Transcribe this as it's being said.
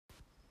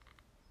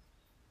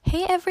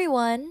Hey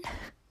everyone!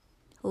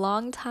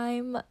 Long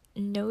time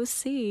no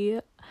see.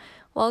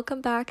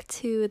 Welcome back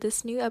to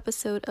this new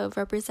episode of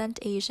Represent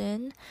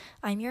Asian.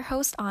 I'm your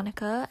host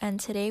Annika, and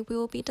today we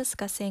will be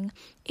discussing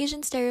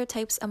Asian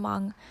stereotypes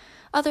among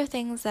other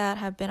things that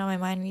have been on my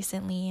mind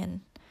recently. And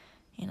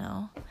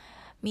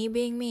me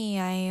being me,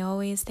 I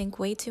always think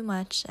way too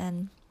much,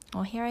 and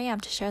well, here I am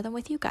to share them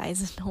with you guys,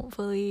 and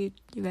hopefully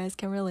you guys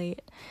can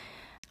relate.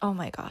 Oh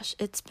my gosh,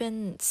 it's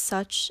been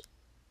such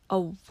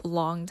a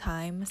long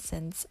time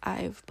since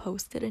I've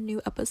posted a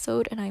new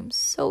episode, and I'm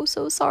so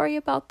sorry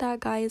about that,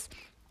 guys.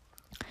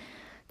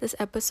 This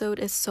episode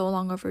is so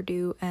long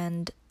overdue,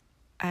 and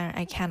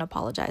I can't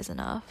apologize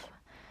enough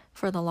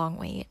for the long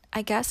wait.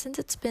 I guess since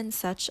it's been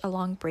such a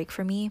long break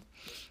for me,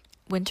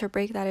 winter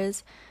break that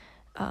is,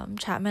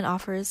 Chapman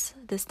offers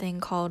this thing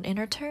called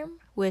interterm,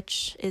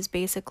 which is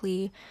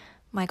basically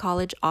my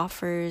college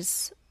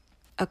offers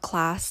a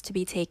class to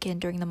be taken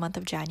during the month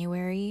of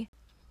January.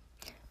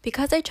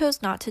 Because I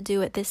chose not to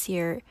do it this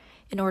year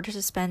in order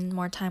to spend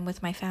more time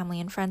with my family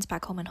and friends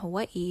back home in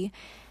Hawaii,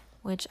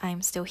 which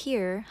I'm still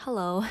here,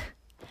 hello,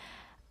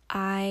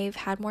 I've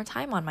had more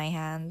time on my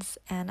hands,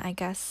 and I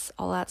guess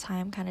all that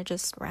time kind of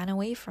just ran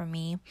away from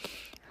me.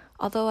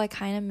 Although I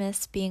kind of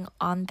miss being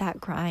on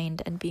that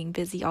grind and being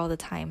busy all the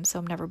time, so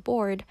I'm never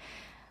bored,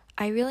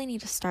 I really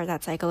need to start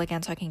that cycle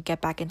again so I can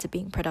get back into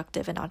being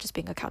productive and not just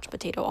being a couch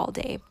potato all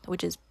day,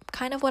 which is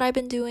kind of what I've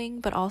been doing,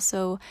 but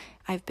also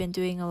I've been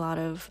doing a lot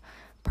of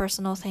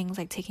personal things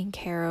like taking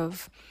care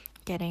of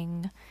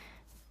getting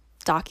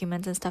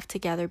documents and stuff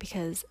together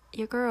because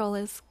your girl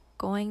is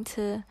going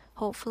to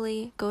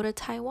hopefully go to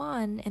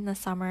Taiwan in the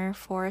summer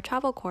for a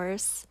travel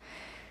course.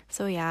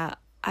 So yeah,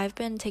 I've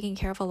been taking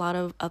care of a lot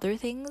of other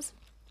things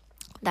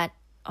that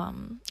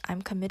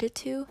I'm committed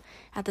to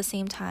at the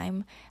same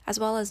time, as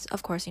well as,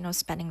 of course,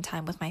 spending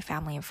time with my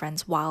family and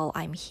friends while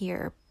I'm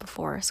here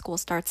before school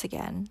starts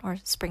again or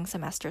spring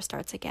semester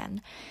starts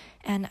again.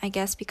 And I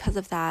guess because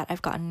of that,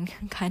 I've gotten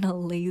kind of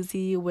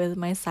lazy with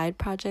my side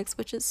projects,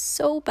 which is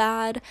so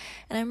bad.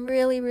 And I'm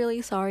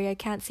really sorry. I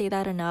can't say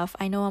that enough.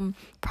 I know I'm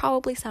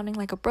probably sounding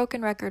like a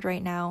broken record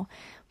right now,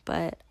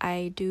 but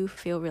I do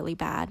feel really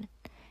bad.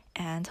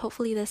 And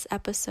hopefully this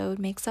episode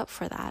makes up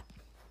for that.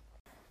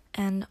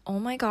 And oh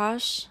my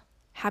gosh,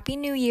 Happy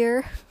New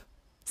Year.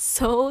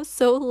 So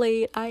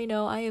late. I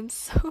know, I am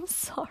so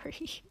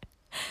sorry.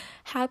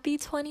 Happy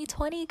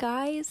 2020,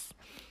 guys.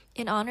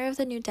 In honor of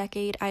the new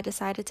decade, I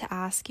decided to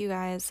ask you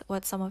guys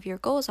what some of your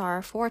goals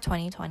are for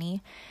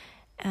 2020.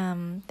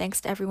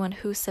 Thanks to everyone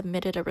who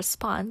submitted a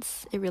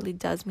response. It really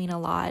does mean a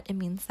lot. It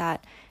means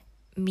that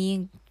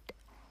me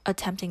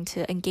attempting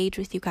to engage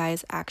with you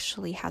guys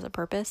actually has a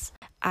purpose.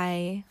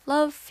 I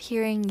love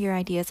hearing your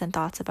ideas and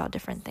thoughts about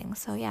different things.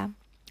 So yeah,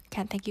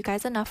 can't thank you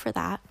guys enough for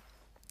that.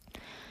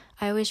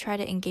 I always try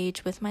to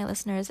engage with my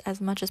listeners as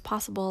much as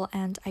possible,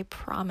 and I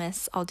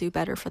promise I'll do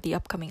better for the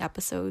upcoming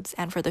episodes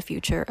and for the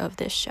future of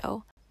this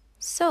show.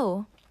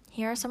 So,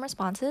 here are some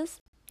responses.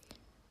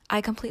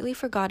 I completely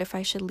forgot if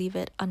I should leave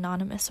it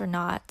anonymous or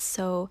not,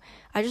 so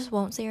I just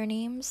won't say your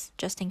names,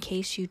 just in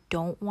case you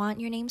don't want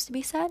your names to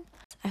be said.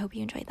 I hope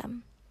you enjoy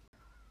them.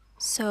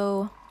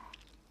 So,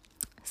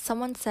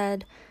 someone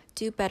said,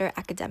 do better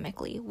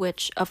academically,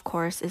 which of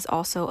course is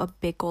also a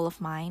big goal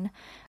of mine.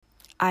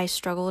 I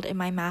struggled in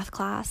my math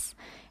class.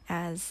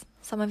 As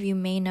some of you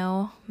may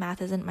know,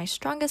 math isn't my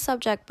strongest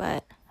subject,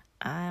 but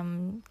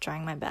I'm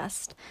trying my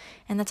best.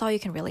 And that's all you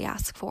can really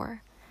ask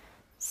for.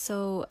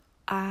 So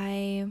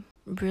I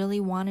really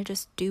want to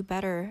just do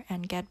better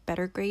and get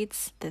better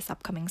grades this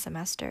upcoming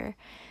semester.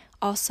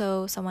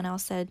 Also, someone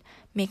else said,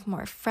 make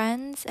more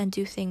friends and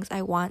do things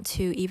I want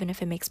to, even if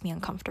it makes me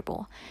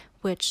uncomfortable,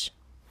 which,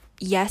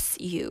 yes,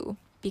 you,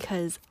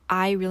 because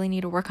I really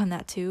need to work on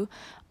that too.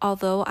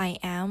 Although I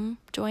am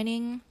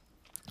joining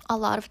a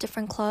lot of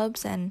different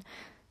clubs and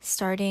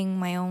starting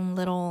my own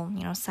little,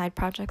 side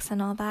projects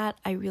and all that,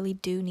 I really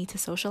do need to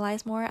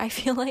socialize more, I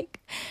feel like,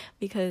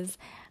 because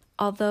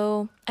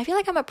although I feel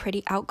like I'm a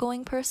pretty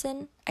outgoing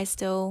person, I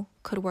still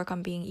could work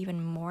on being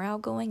even more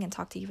outgoing and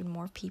talk to even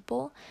more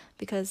people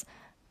because,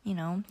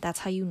 that's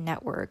how you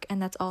network, and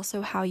that's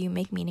also how you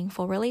make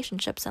meaningful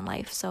relationships in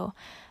life. So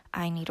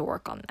I need to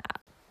work on that.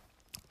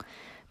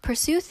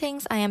 Pursue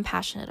things I am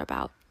passionate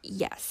about.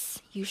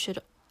 Yes, you should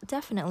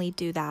definitely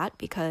do that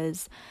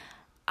because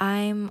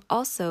I'm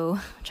also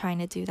trying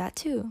to do that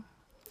too,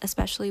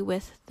 especially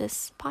with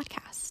this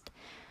podcast.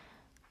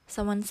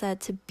 Someone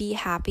said to be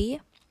happy,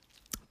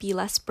 be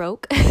less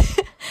broke.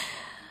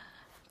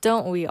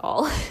 Don't we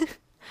all?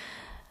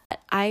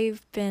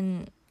 I've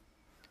been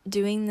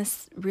doing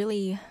this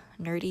really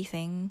nerdy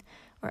thing,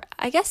 or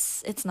I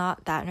guess it's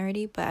not that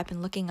nerdy, but I've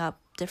been looking up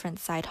different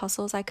side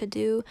hustles I could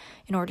do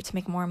in order to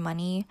make more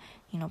money,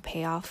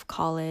 pay off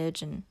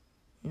college and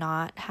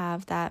not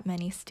have that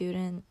many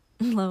student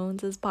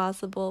loans as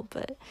possible,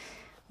 but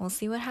we'll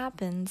see what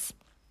happens.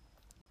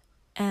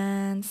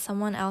 And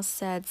someone else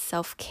said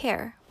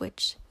self-care,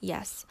 which,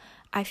 yes,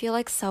 I feel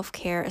like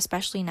self-care,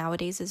 especially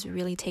nowadays, is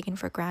really taken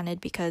for granted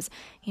because,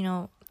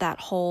 that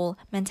whole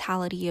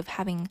mentality of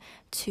having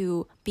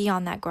to be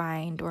on that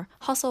grind or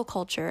hustle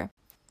culture.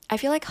 I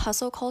feel like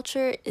hustle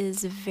culture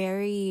is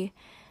very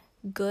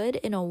good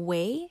in a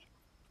way,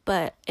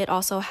 but it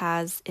also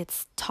has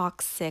its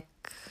toxic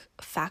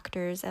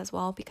factors as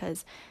well,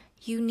 because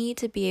you need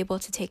to be able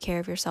to take care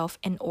of yourself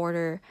in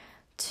order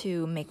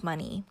to make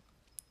money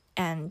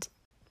and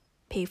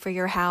pay for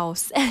your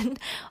house and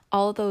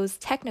all those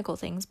technical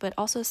things. But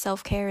also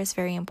self-care is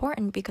very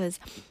important, because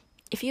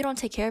if you don't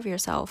take care of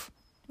yourself,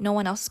 no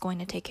one else is going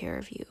to take care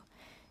of you.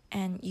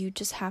 And you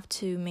just have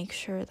to make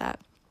sure that,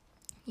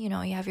 you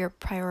have your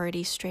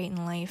priorities straight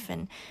in life,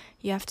 and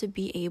you have to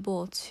be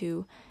able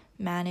to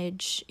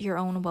manage your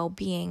own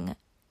well-being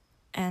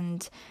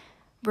and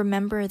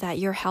remember that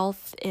your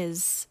health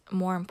is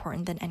more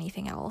important than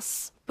anything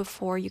else.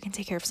 Before you can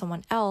take care of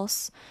someone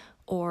else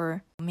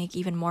or make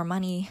even more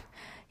money,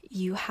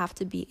 you have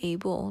to be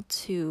able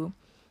to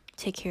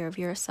take care of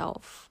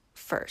yourself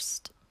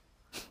first,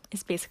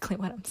 is basically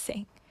what I'm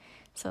saying.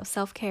 So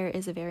self-care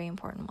is a very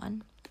important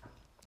one.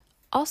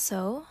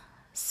 Also,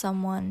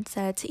 someone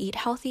said to eat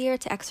healthier,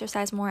 to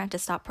exercise more, and to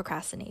stop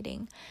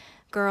procrastinating.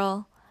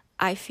 Girl,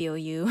 I feel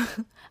you.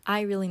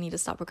 I really need to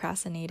stop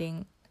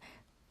procrastinating.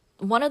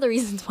 One of the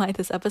reasons why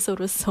this episode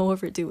was so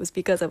overdue was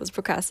because I was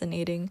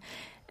procrastinating,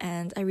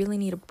 and I really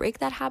need to break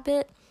that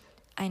habit.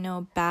 I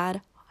know bad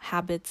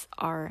habits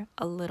are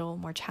a little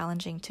more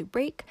challenging to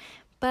break,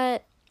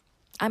 but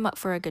I'm up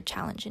for a good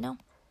challenge,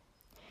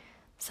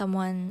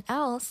 Someone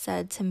else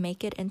said to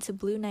make it into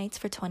Blue Nights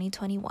for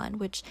 2021,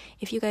 which,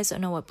 if you guys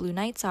don't know what Blue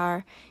Nights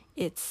are,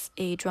 it's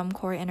a Drum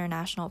Corps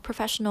International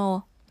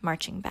professional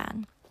marching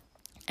band,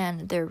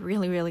 and they're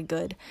really, really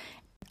good.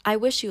 I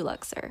wish you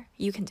luck, sir.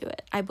 You can do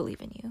it. I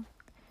believe in you.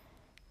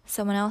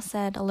 Someone else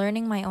said,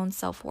 learning my own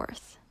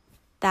self-worth.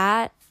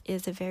 That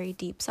is a very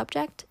deep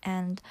subject,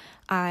 and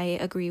I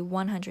agree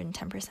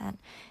 110%.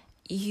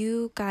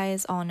 You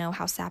guys all know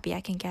how sappy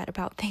I can get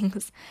about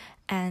things,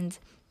 and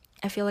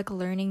I feel like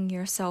learning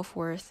your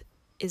self-worth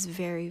is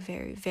very,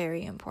 very,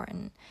 very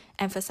important.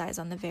 Emphasize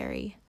on the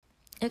very.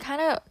 It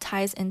kind of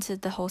ties into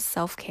the whole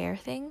self-care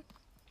thing.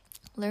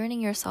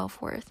 Learning your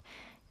self-worth.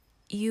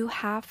 You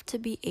have to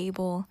be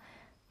able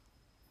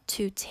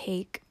to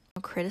take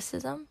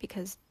criticism,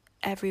 because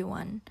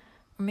everyone,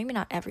 or maybe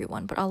not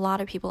everyone, but a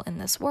lot of people in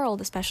this world,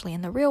 especially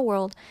in the real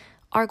world,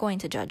 are going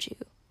to judge you.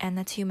 And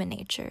that's human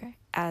nature.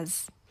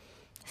 As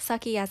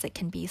sucky as it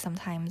can be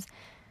sometimes,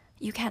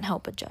 you can't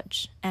help but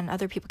judge, and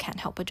other people can't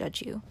help but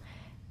judge you.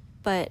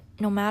 But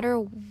no matter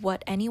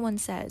what anyone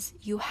says,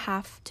 you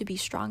have to be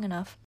strong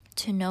enough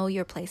to know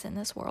your place in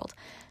this world.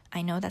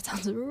 I know that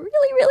sounds really,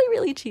 really,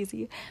 really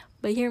cheesy,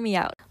 but hear me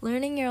out.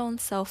 Learning your own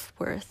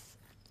self-worth.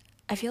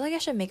 I feel like I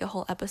should make a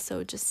whole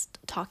episode just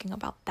talking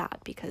about that,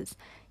 because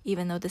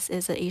even though this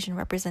is an Asian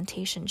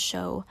representation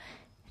show,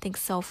 I think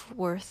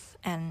self-worth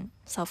and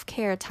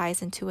self-care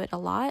ties into it a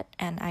lot,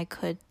 and I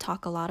could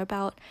talk a lot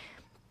about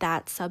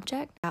that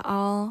subject.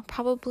 I'll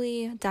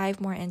probably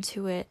dive more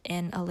into it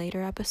in a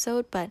later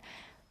episode, but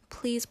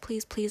please,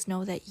 please, please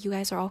know that you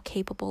guys are all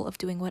capable of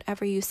doing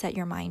whatever you set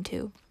your mind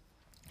to.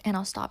 And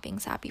I'll stop being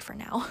sappy for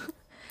now.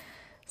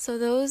 So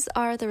those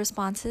are the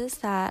responses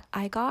that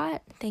I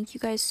got. Thank you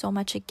guys so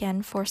much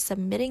again for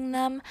submitting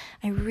them.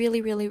 I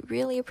really, really,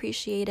 really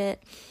appreciate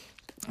it.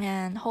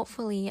 And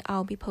hopefully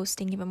I'll be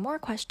posting even more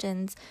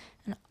questions.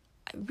 And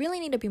I really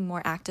need to be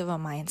more active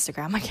on my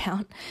Instagram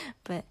account.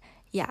 But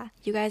yeah,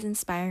 you guys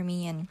inspire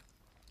me, and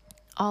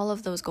all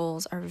of those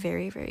goals are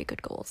very, very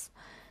good goals.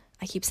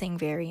 I keep saying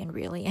very and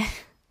really.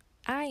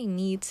 I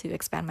need to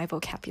expand my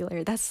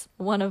vocabulary. That's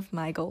one of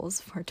my goals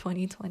for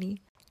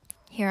 2020.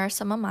 Here are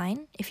some of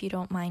mine, if you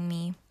don't mind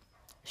me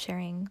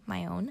sharing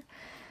my own.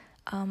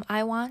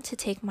 I want to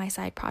take my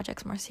side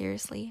projects more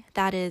seriously.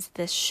 That is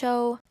this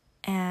show,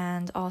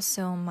 and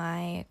also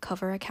my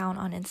cover account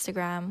on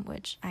Instagram,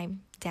 which I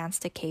dance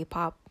to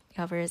K-pop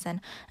covers,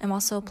 and I'm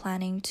also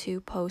planning to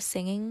post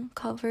singing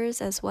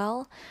covers as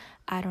well.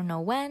 I don't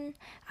know when,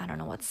 I don't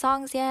know what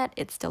songs yet,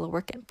 it's still a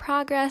work in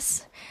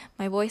progress.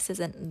 My voice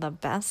isn't the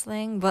best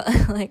thing, but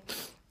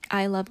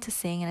I love to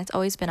sing, and it's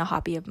always been a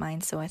hobby of mine,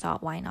 so I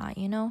thought, why not,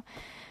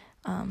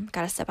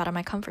 gotta step out of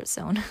my comfort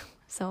zone.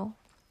 So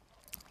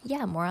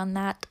yeah, more on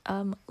that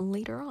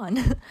later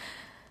on.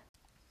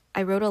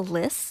 I wrote a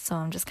list, so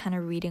I'm just kind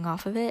of reading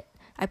off of it.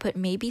 I put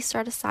maybe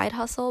start a side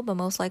hustle, but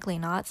most likely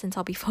not, since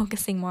I'll be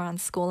focusing more on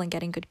school and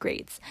getting good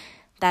grades.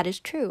 That is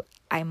true.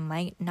 I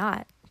might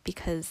not,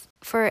 because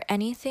for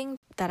anything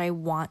that I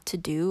want to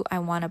do, I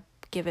want to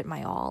give it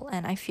my all.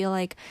 And I feel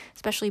like,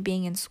 especially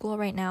being in school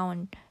right now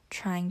and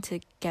trying to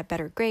get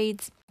better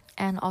grades,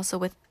 and also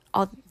with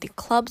all the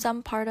clubs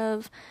I'm part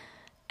of,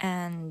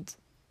 and,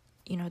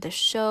 the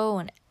show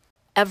and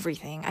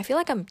everything, I feel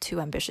like I'm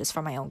too ambitious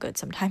for my own good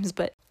sometimes,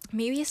 but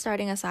maybe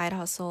starting a side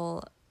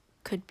hustle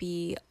could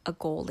be a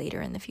goal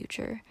later in the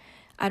future.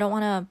 I don't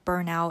want to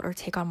burn out or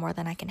take on more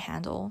than I can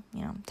handle.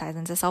 Ties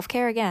into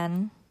self-care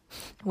again.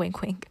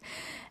 Wink, wink.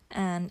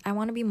 And I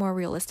want to be more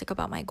realistic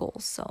about my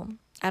goals. So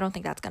I don't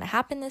think that's going to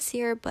happen this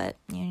year, but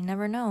you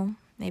never know.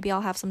 Maybe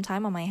I'll have some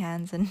time on my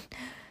hands and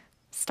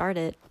start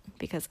it,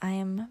 because I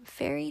am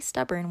very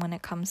stubborn when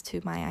it comes to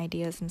my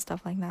ideas and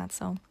stuff like that.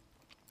 So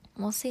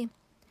we'll see.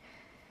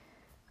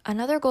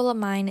 Another goal of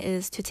mine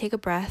is to take a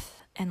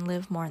breath and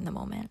live more in the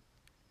moment.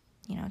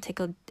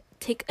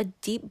 Take a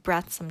deep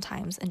breath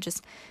sometimes and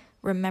just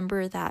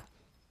remember that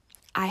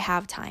I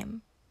have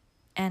time.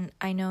 And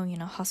I know,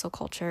 hustle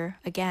culture,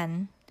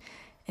 again,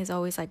 is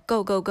always like,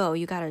 go, go, go.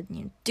 You got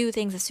to do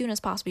things as soon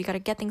as possible. You got to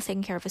get things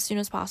taken care of as soon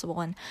as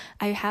possible. And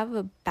I have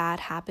a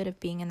bad habit of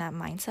being in that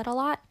mindset a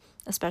lot,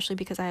 especially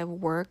because I have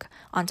work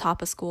on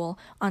top of school,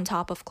 on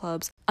top of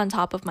clubs, on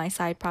top of my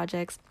side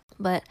projects.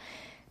 But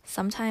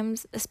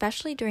sometimes,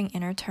 especially during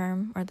inner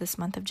term or this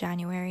month of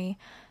January,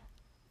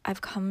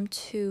 I've come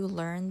to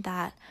learn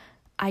that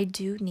I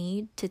do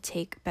need to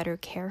take better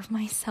care of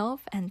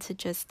myself and to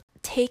just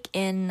take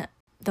in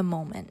the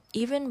moment.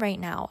 Even right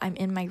now, I'm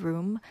in my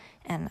room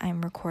and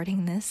I'm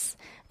recording this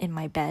in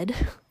my bed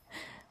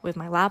with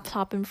my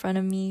laptop in front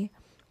of me.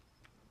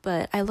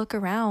 But I look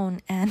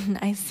around and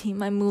I see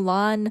my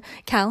Mulan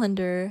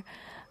calendar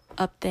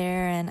up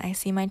there, and I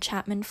see my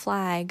Chapman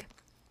flag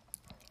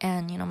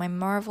and, my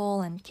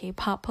Marvel and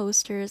K-pop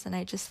posters, and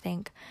I just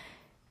think,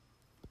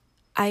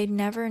 I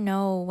never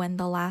know when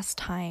the last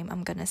time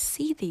I'm gonna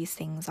see these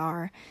things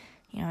are.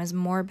 As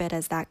morbid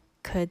as that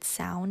could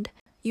sound,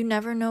 you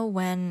never know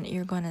when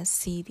you're gonna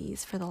see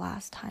these for the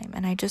last time.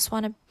 And I just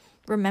want to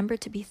remember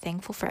to be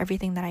thankful for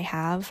everything that I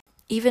have.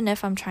 Even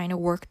if I'm trying to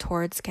work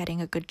towards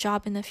getting a good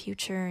job in the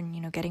future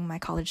and, getting my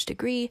college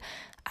degree,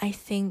 I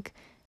think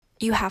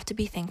you have to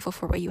be thankful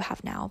for what you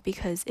have now.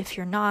 Because if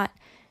you're not,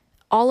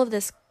 all of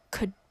this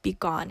could be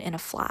gone in a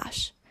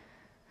flash.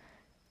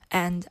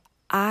 And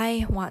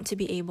I want to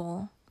be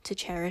able to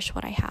cherish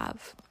what I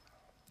have,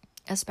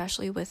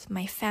 especially with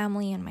my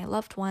family and my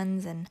loved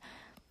ones. And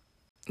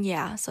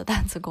yeah, so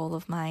that's a goal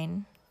of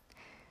mine.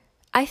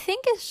 I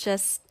think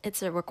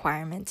it's a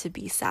requirement to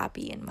be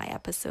sappy in my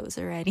episodes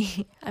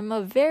already. I'm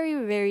a very,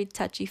 very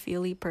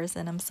touchy-feely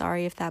person. I'm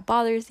sorry if that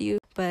bothers you,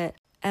 but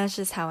that's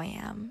just how I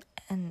am.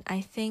 And I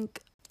think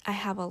I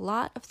have a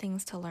lot of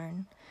things to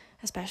learn,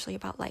 especially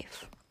about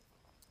life.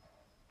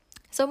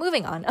 So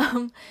moving on,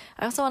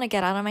 I also want to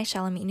get out of my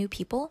shell and meet new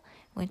people,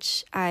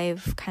 which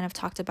I've kind of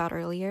talked about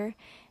earlier.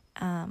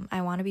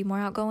 I want to be more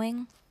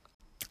outgoing.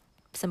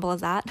 Simple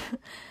as that.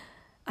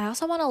 I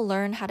also want to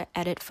learn how to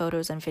edit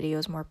photos and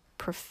videos more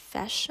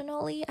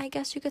professionally, I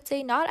guess you could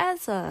say. Not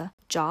as a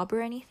job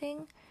or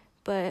anything,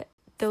 but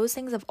those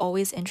things have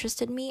always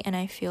interested me, and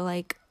I feel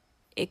like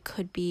it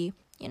could be,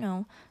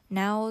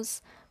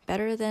 now's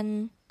better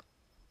than...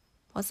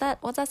 What's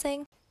that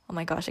saying? Oh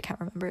my gosh, I can't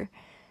remember.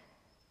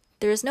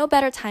 There is no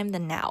better time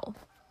than now.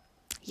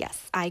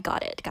 Yes, I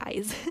got it,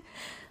 guys.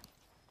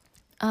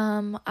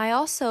 I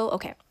also,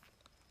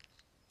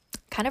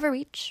 kind of a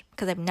reach,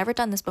 because I've never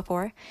done this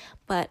before,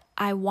 but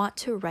I want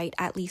to write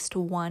at least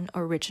one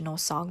original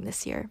song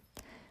this year.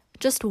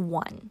 Just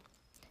one.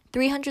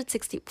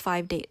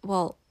 365 days,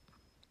 well,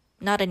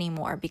 not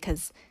anymore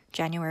because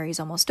January is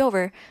almost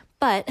over,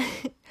 but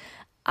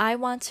I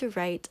want to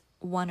write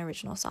one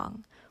original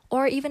song,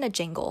 or even a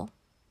jingle.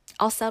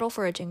 I'll settle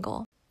for a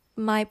jingle.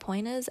 My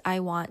point is,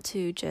 I want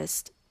to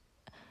just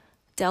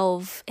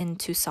delve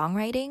into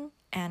songwriting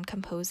and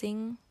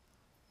composing,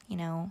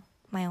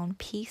 my own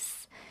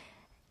piece.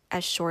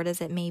 As short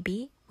as it may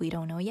be, we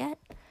don't know yet.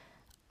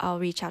 I'll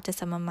reach out to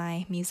some of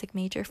my music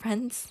major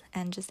friends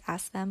and just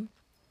ask them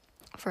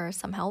for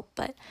some help.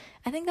 But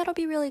I think that'll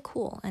be really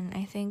cool. And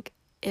I think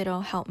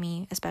it'll help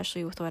me,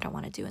 especially with what I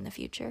want to do in the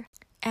future.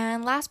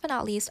 And last but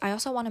not least, I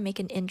also want to make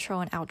an intro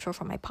and outro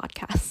for my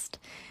podcast.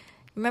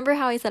 Remember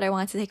how I said I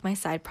wanted to take my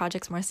side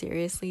projects more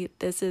seriously?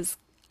 This is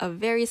a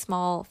very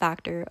small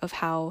factor of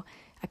how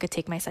I could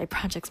take my side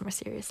projects more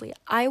seriously.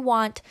 I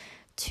want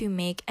to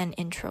make an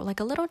intro, like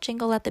a little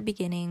jingle at the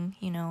beginning,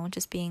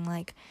 just being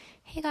like,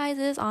 hey guys,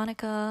 this is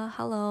Annika,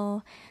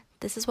 hello,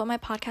 this is what my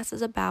podcast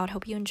is about,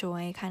 hope you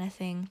enjoy, kind of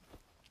thing,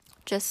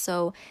 just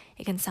so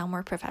it can sound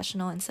more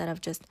professional instead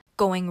of just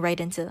going right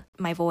into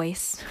my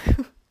voice.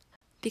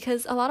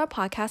 Because a lot of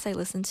podcasts I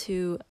listen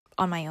to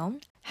on my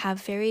own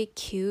have very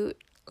cute,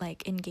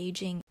 like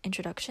engaging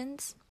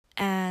introductions,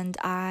 and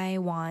I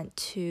want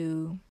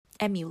to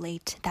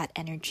emulate that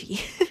energy.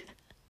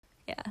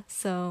 Yeah,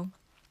 so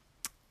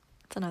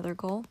that's another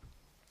goal.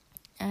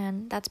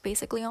 And that's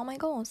basically all my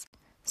goals.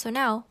 So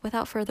now,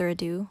 without further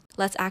ado,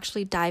 let's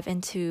actually dive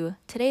into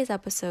today's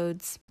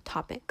episode's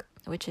topic,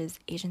 which is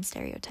Asian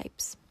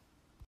stereotypes.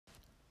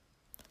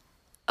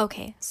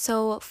 Okay,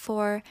 so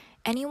for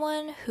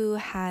anyone who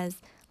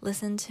has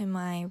listened to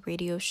my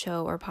radio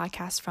show or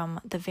podcast from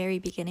the very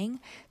beginning,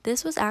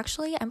 this was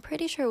actually, I'm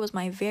pretty sure it was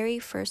my very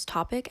first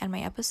topic and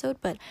my episode,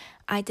 but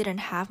I didn't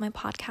have my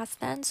podcast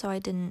then, so I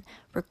didn't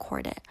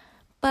record it.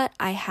 But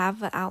I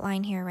have an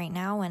outline here right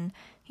now, and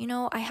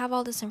I have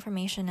all this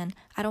information and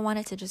I don't want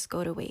it to just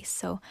go to waste.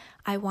 So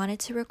I wanted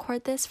to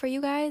record this for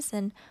you guys,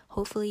 and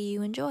hopefully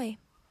you enjoy.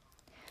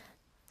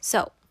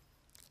 So,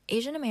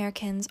 Asian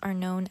Americans are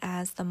known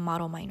as the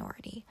model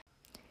minority.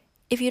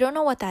 If you don't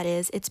know what that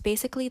is, it's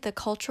basically the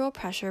cultural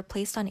pressure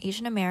placed on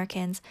Asian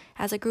Americans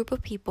as a group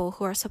of people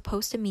who are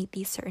supposed to meet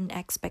these certain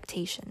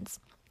expectations.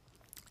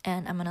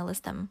 And I'm going to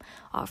list them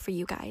off for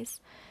you guys.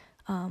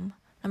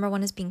 Number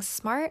 1 is being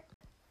smart.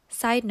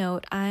 Side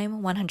note,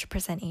 I'm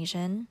 100%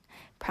 Asian,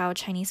 proud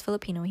Chinese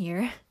Filipino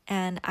here,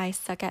 and I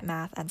suck at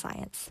math and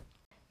science.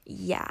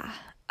 Yeah.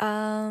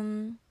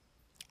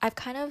 I've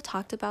kind of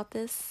talked about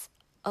this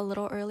a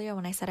little earlier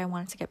when I said I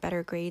wanted to get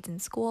better grades in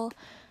school,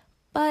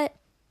 but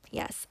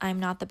yes, I'm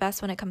not the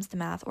best when it comes to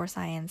math or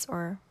science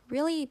or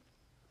really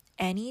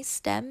any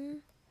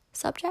STEM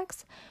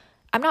subjects.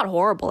 I'm not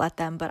horrible at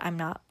them, but I'm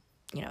not,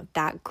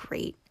 that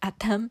great at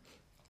them.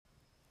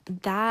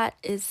 That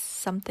is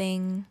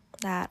something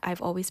that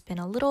I've always been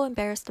a little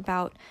embarrassed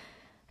about,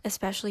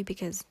 especially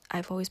because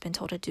I've always been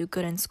told to do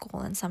good in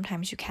school, and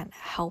sometimes you can't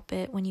help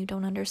it when you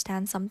don't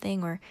understand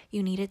something or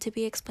you need it to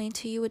be explained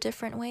to you a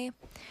different way.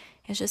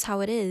 It's just how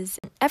it is.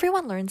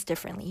 Everyone learns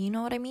differently, you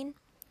know what I mean?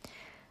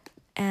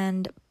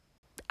 And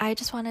I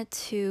just wanted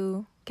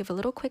to give a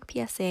little quick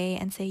PSA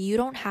and say you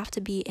don't have to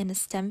be in a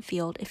STEM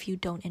field if you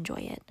don't enjoy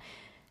it.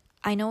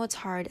 I know it's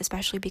hard,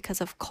 especially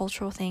because of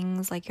cultural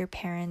things like your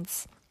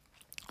parents.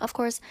 Of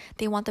course,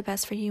 they want the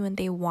best for you and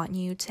they want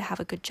you to have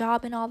a good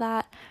job and all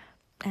that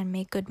and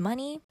make good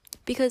money,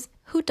 because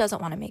who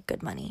doesn't want to make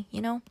good money,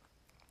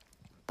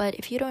 But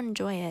if you don't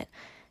enjoy it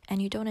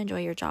and you don't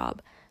enjoy your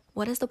job,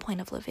 what is the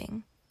point of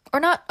living? Or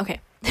not, okay,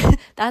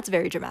 that's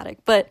very dramatic,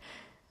 but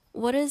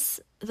what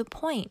is the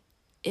point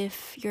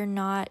if you're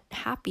not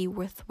happy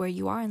with where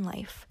you are in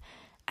life?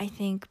 I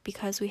think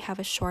because we have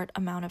a short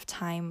amount of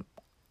time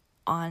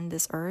on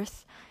this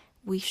earth,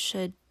 we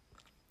should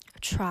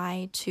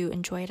try to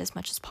enjoy it as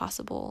much as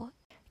possible,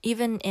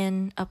 even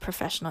in a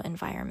professional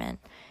environment.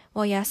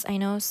 Well, yes, I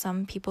know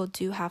some people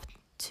do have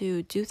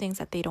to do things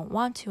that they don't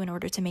want to in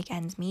order to make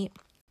ends meet.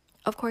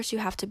 Of course, you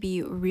have to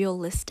be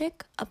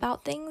realistic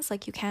about things.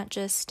 Like, you can't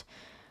just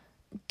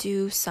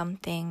do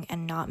something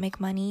and not make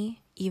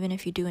money, even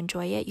if you do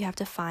enjoy it. You have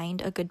to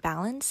find a good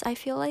balance, I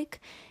feel like.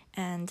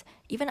 And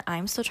even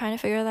I'm still trying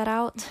to figure that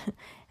out.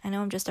 I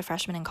know I'm just a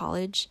freshman in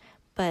college,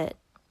 but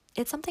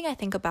it's something I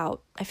think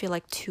about, I feel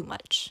like, too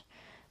much.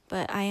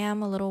 But I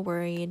am a little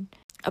worried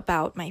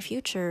about my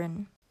future,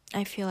 and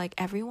I feel like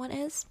everyone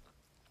is.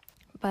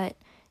 But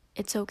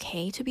it's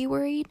okay to be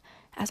worried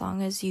as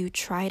long as you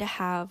try to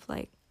have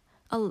like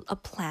a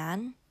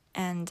plan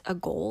and a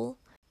goal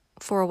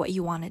for what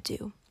you want to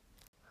do.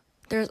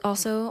 There's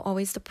also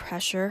always the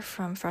pressure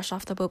from fresh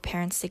off the boat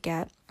parents to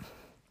get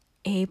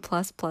A++++,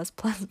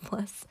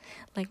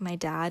 like my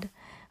dad.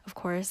 Of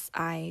course,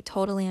 I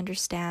totally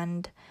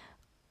understand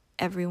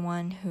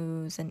everyone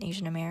who's an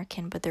Asian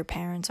American, but their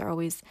parents are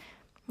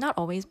not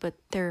always, but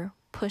they're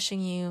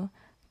pushing you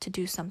to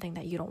do something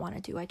that you don't want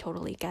to do. I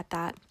totally get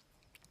that.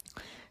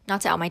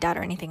 Not to out my dad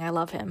or anything, I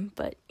love him,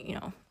 but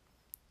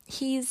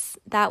he's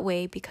that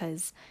way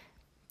because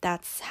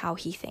that's how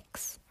he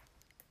thinks.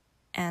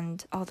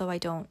 And although I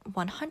don't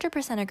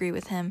 100% agree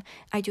with him,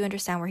 I do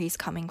understand where he's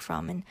coming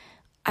from, and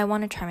I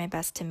want to try my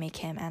best to make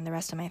him and the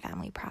rest of my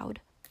family proud.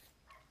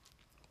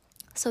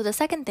 So the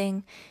second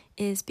thing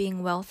is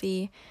being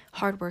wealthy,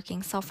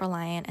 hardworking,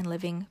 self-reliant, and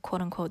living,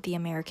 quote-unquote, the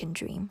American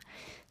dream.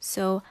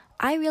 So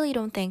I really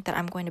don't think that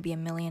I'm going to be a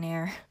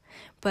millionaire,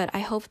 but I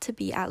hope to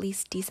be at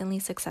least decently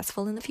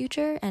successful in the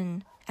future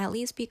and at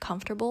least be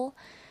comfortable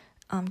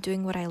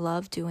doing what I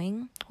love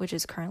doing, which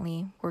is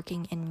currently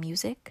working in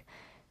music.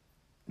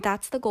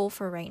 That's the goal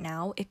for right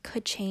now. It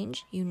could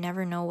change. You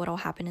never know what will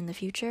happen in the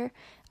future.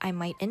 I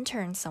might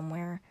intern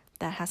somewhere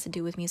that has to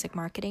do with music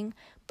marketing,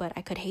 but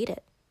I could hate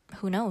it.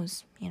 Who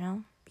knows,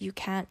 You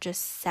can't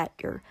just set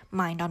your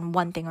mind on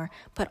one thing or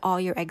put all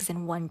your eggs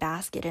in one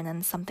basket and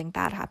then something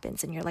bad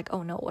happens and you're like,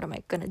 oh no, what am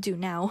I going to do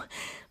now?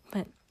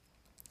 But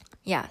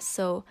yeah,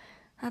 so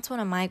that's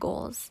one of my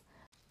goals.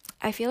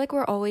 I feel like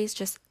we're always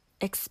just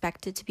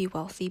expected to be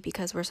wealthy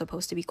because we're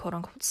supposed to be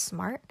quote-unquote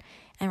smart,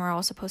 and we're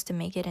all supposed to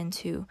make it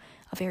into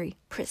a very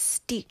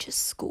prestigious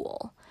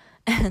school.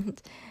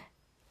 And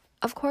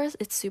of course,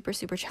 it's super,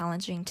 super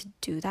challenging to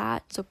do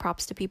that. So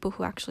props to people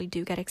who actually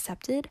do get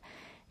accepted.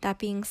 That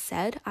being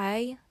said,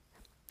 I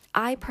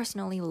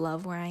personally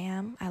love where I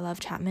am. I love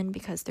Chapman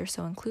because they're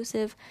so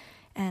inclusive,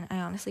 and I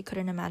honestly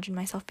couldn't imagine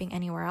myself being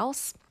anywhere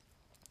else.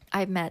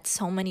 I've met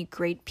so many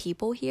great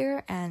people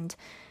here, and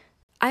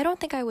I don't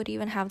think I would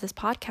even have this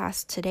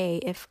podcast today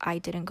if I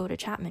didn't go to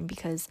Chapman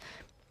because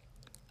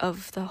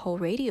of the whole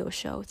radio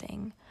show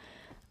thing.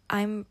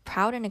 I'm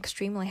proud and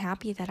extremely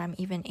happy that I'm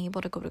even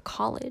able to go to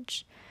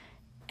college,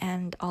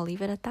 and I'll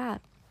leave it at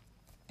that.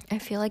 I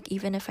feel like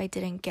even if I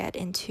didn't get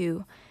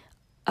into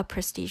a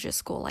prestigious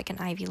school like an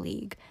Ivy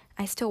League,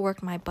 I still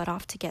worked my butt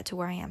off to get to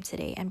where I am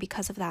today, and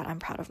because of that, I'm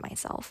proud of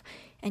myself.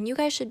 And you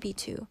guys should be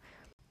too.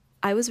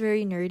 I was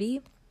very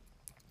nerdy,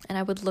 and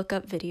I would look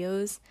up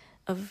videos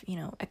of,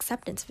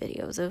 acceptance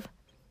videos of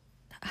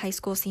high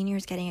school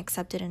seniors getting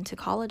accepted into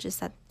colleges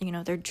that,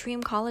 their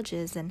dream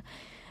colleges. And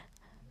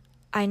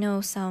I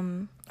know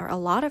a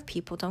lot of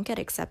people don't get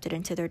accepted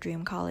into their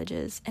dream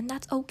colleges, and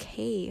that's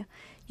okay.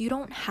 You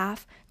don't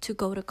have to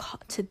go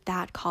to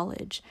that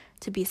college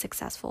to be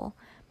successful.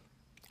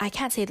 I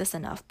can't say this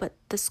enough, but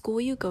the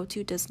school you go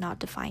to does not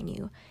define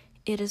you.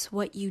 It is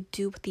what you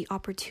do with the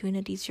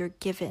opportunities you're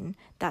given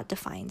that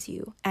defines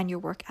you and your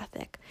work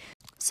ethic.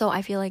 So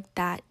I feel like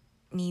that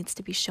needs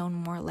to be shown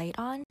more light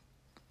on.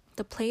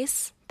 The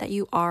place that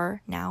you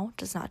are now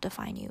does not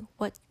define you.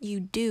 What you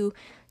do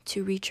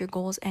to reach your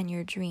goals and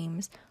your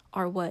dreams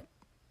are what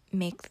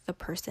make the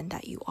person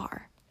that you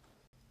are.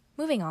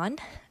 Moving on,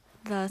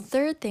 the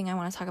third thing I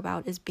want to talk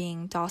about is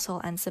being docile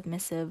and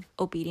submissive,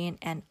 obedient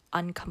and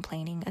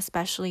uncomplaining,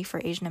 especially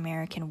for Asian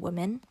American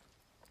women.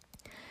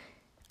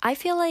 I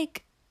feel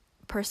like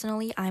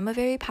personally, I'm a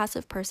very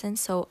passive person,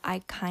 so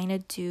I kind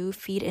of do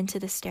feed into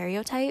the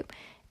stereotype,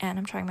 and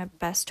I'm trying my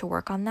best to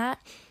work on that.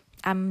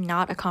 I'm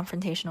not a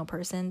confrontational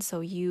person,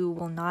 so you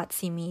will not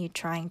see me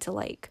trying to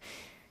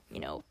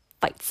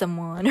fight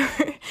someone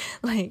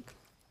or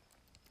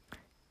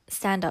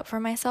stand up for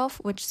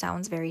myself, which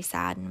sounds very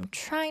sad, and I'm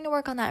trying to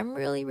work on that. I'm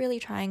really, really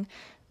trying,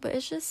 but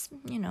it's just,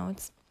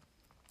 it's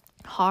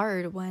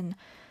hard when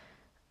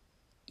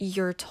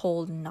you're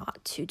told not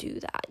to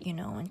do that,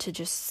 and to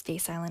just stay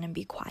silent and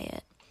be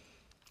quiet.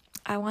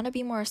 I want to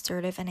be more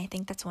assertive, and I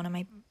think that's one of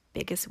my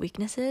biggest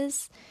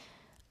weaknesses.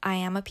 I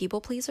am a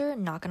people pleaser,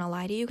 not gonna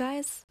lie to you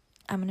guys.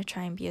 I'm gonna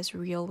try and be as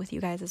real with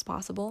you guys as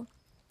possible.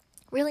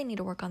 Really need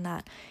to work on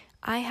that.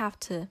 I have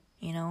to,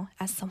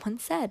 as someone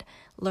said,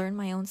 learn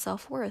my own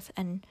self-worth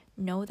and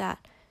know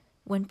that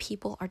when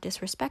people are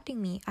disrespecting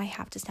me, I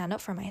have to stand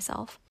up for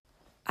myself.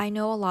 I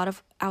know a lot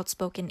of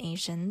outspoken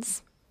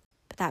Asians,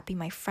 that be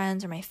my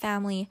friends or my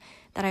family,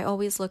 that I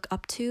always look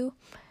up to,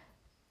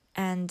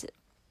 and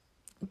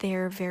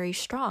they're very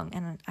strong,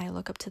 and I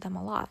look up to them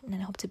a lot, and I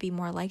hope to be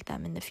more like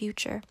them in the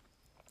future.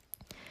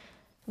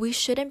 We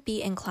shouldn't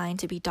be inclined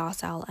to be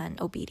docile and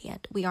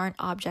obedient. We aren't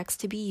objects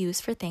to be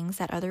used for things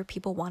that other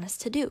people want us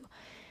to do,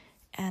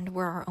 and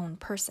we're our own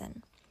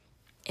person.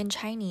 In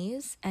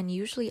Chinese, and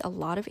usually a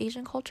lot of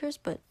Asian cultures,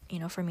 but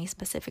for me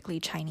specifically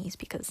Chinese,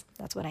 because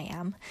that's what I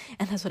am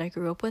and that's what I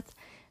grew up with,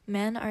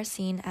 men are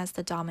seen as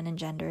the dominant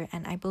gender,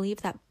 and I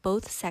believe that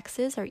both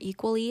sexes are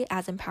equally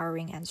as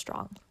empowering and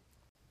strong.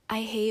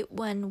 I hate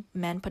when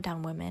men put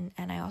down women,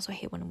 and I also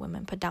hate when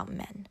women put down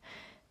men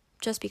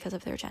just because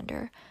of their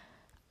gender.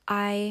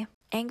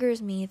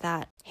 Angers me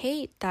that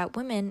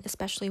women,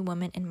 especially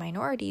women in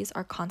minorities,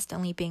 are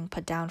constantly being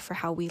put down for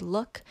how we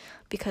look,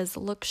 because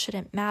looks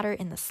shouldn't matter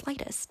in the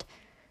slightest.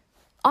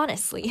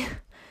 Honestly,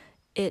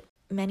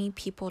 many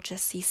people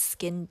just see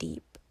skin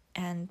deep,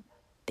 and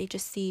they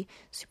just see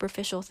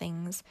superficial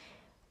things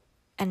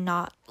and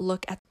not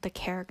look at the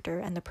character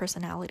and the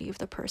personality of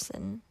the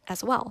person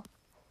as well.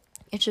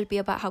 It should be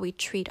about how we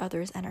treat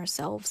others and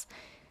ourselves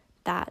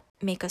that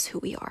make us who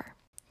we are.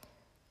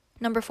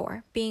 Number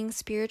 4, being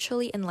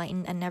spiritually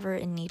enlightened and never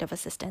in need of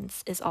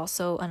assistance is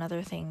also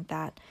another thing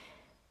that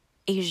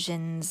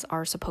Asians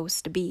are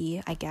supposed to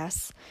be, I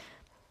guess.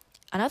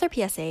 Another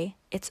PSA,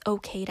 it's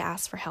okay to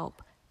ask for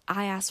help.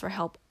 I ask for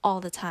help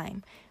all the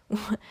time.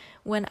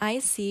 When I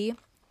see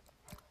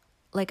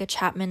a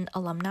Chapman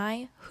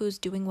alumni who's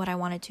doing what I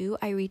want to do,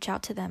 I reach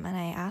out to them and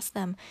I ask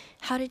them,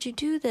 how did you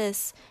do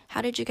this?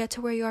 How did you get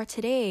to where you are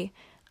today?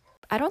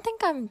 I don't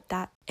think I'm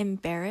that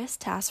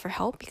embarrassed to ask for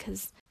help,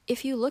 because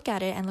if you look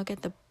at it and look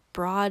at the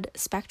broad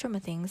spectrum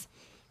of things,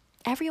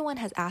 everyone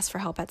has asked for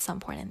help at some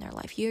point in their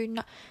life.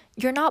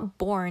 You're not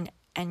born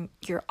and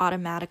you're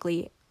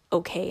automatically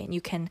okay and you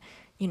can,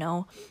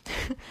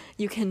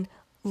 you can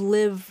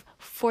live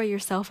for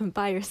yourself and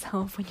by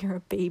yourself when you're a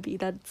baby.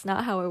 That's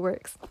not how it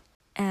works.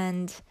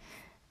 And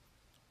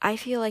I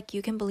feel like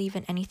you can believe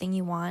in anything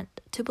you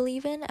want to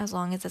believe in as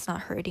long as it's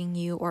not hurting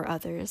you or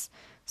others.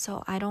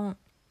 So I don't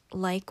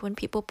like when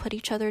people put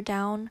each other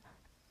down,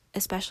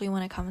 especially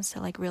when it comes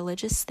to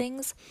religious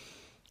things,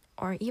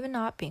 or even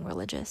not being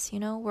religious.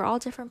 We're all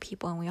different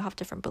people and we all have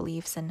different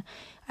beliefs, and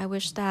I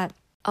wish that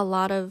a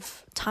lot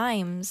of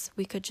times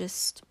we could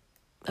just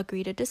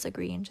agree to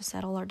disagree and just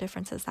settle our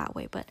differences that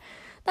way, but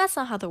that's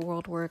not how the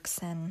world works,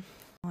 and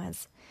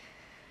as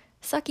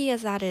sucky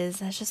as that is,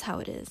 that's just how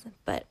it is.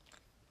 But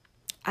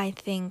I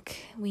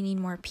think we need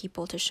more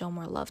people to show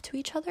more love to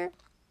each other,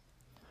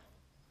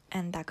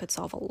 and that could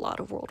solve a lot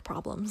of world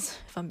problems,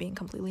 if I'm being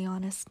completely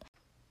honest.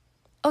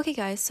 Okay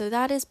guys, so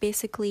that is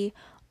basically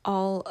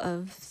all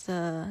of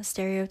the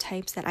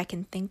stereotypes that I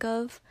can think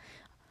of,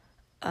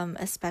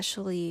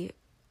 especially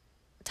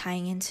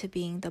tying into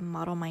being the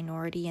model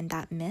minority and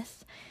that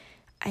myth.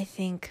 I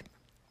think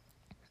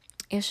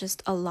it's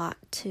just a lot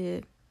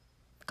to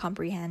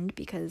comprehend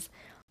because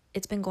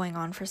it's been going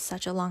on for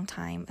such a long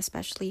time,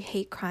 especially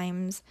hate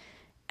crimes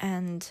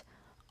and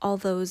all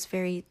those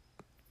very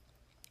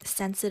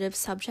sensitive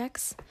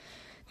subjects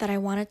that I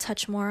want to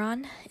touch more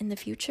on in the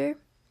future.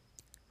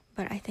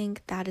 But I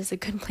think that is a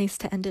good place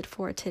to end it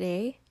for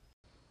today.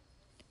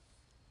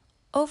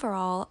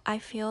 Overall, I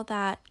feel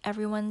that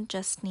everyone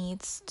just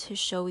needs to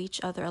show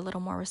each other a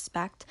little more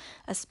respect,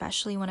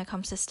 especially when it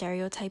comes to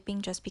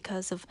stereotyping just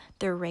because of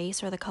their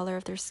race or the color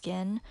of their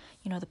skin,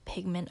 the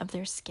pigment of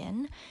their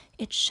skin.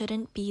 It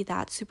shouldn't be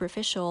that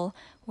superficial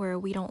where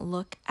we don't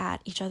look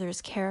at each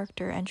other's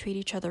character and treat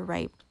each other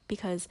right,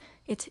 because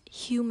it's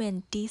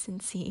human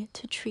decency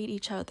to treat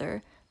each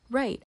other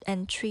right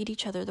and treat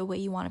each other the way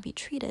you want to be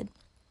treated.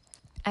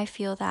 I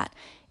feel that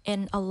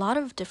in a lot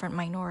of different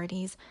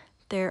minorities,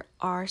 there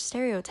are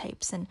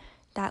stereotypes, and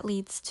that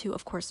leads to,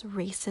 of course,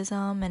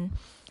 racism, and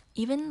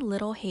even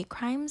little hate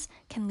crimes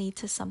can lead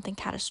to something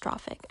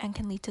catastrophic and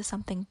can lead to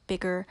something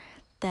bigger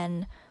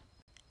than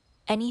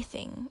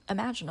anything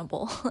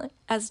imaginable.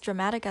 As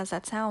dramatic as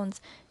that sounds,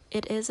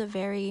 it is a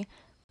very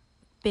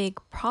big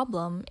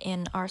problem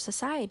in our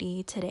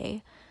society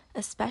today,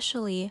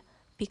 especially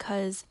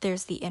because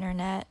there's the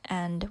internet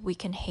and we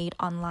can hate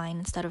online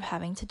instead of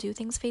having to do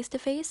things face to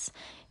face,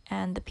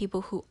 and the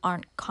people who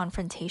aren't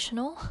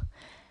confrontational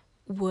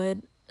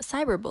would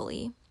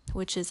cyberbully,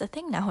 which is a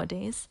thing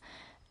nowadays.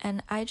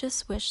 And I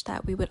just wish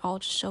that we would all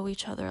just show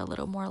each other a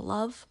little more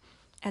love,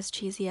 as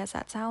cheesy as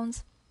that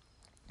sounds.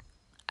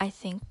 I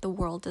think the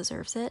world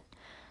deserves it,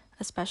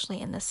 especially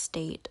in the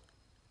state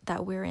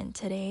that we're in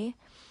today.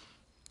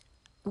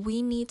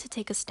 We need to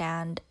take a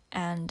stand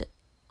and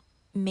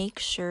make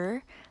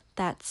sure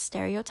that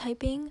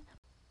stereotyping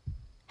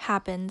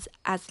happens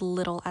as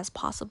little as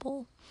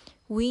possible.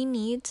 We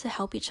need to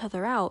help each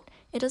other out.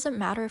 It doesn't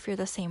matter if you're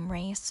the same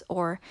race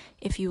or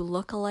if you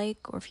look alike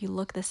or if you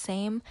look the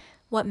same.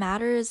 What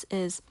matters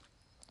is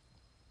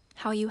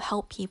how you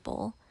help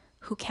people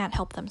who can't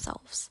help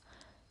themselves.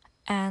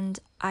 And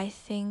I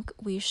think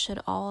we should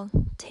all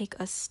take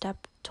a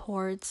step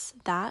towards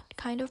that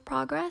kind of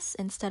progress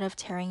instead of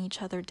tearing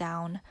each other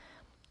down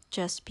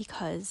just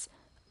because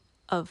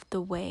of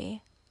the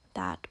way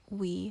that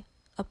we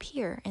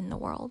appear in the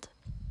world.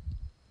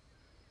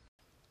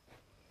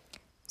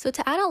 So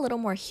to add a little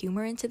more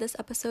humor into this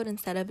episode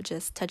instead of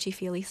just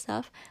touchy-feely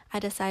stuff, I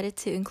decided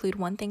to include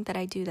one thing that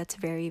I do that's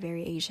very,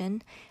 very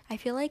Asian, I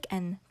feel like,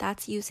 and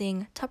that's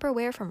using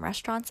Tupperware from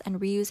restaurants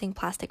and reusing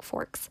plastic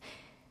forks.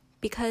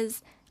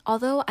 Because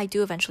although I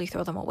do eventually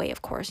throw them away,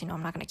 of course, I'm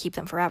not going to keep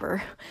them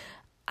forever,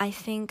 I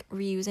think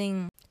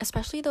reusing,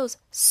 especially those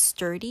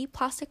sturdy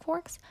plastic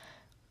forks,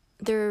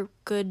 they're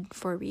good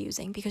for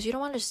reusing because you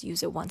don't want to just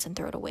use it once and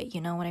throw it away, you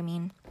know what I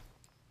mean?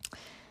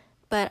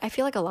 But I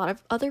feel like a lot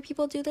of other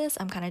people do this.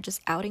 I'm kind of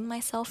just outing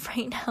myself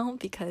right now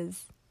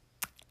because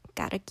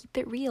gotta keep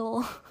it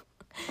real.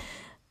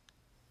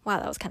 Wow,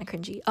 that was kind of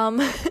cringy.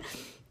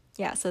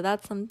 Yeah, so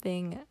that's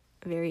something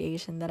very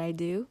Asian that I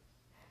do,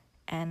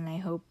 and I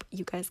hope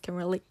you guys can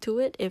relate to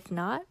it. If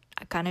not,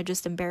 I kind of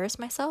just embarrass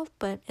myself,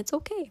 but it's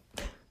okay.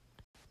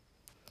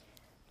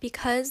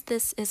 Because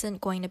this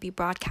isn't going to be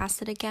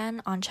broadcasted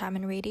again on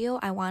Chapman Radio,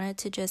 I wanted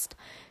to just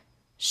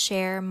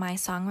share my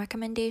song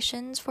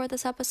recommendations for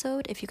this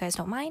episode, if you guys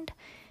don't mind.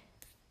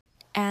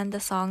 And the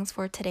songs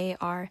for today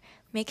are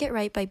Make It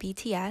Right by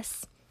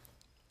BTS,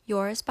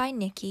 Yours by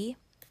Nicki,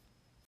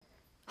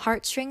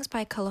 Heartstrings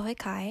by Kalohe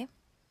Kai,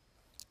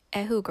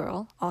 Ehu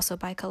Girl, also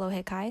by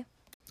Kalohe Kai,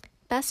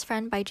 Best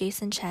Friend by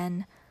Jason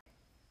Chen,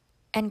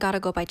 and Gotta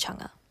Go by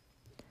Chungha.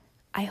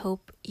 I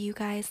hope you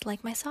guys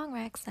like my song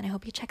recs, and I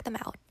hope you check them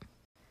out.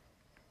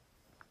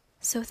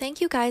 So thank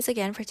you guys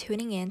again for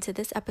tuning in to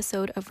this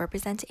episode of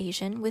Represent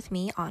Asian with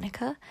me,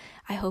 Annika.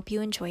 I hope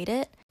you enjoyed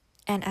it.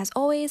 And as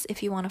always,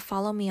 if you want to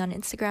follow me on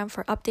Instagram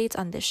for updates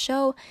on this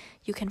show,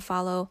 you can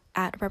follow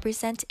at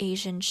Represent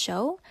Asian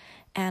Show.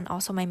 And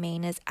also my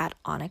main is at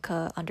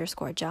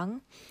Annika_Jung.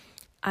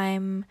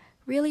 I'm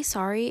really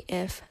sorry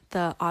if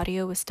the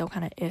audio is still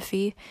kind of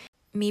iffy.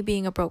 Me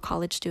being a broke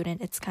college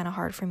student, it's kind of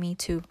hard for me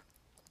to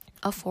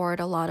afford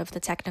a lot of the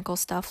technical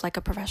stuff like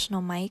a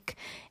professional mic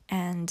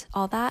and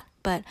all that,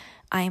 but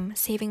I'm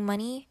saving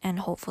money and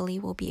hopefully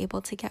we'll be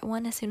able to get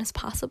one as soon as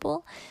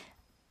possible.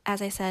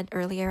 As I said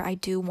earlier, I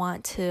do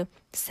want to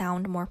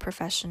sound more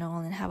professional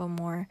and have a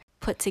more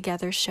put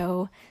together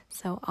show,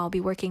 so I'll be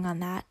working on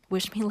that.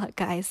 Wish me luck,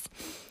 guys.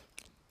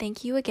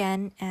 Thank you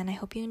again, and I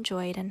hope you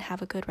enjoyed and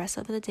have a good rest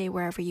of the day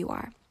wherever you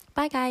are.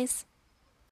 Bye, guys!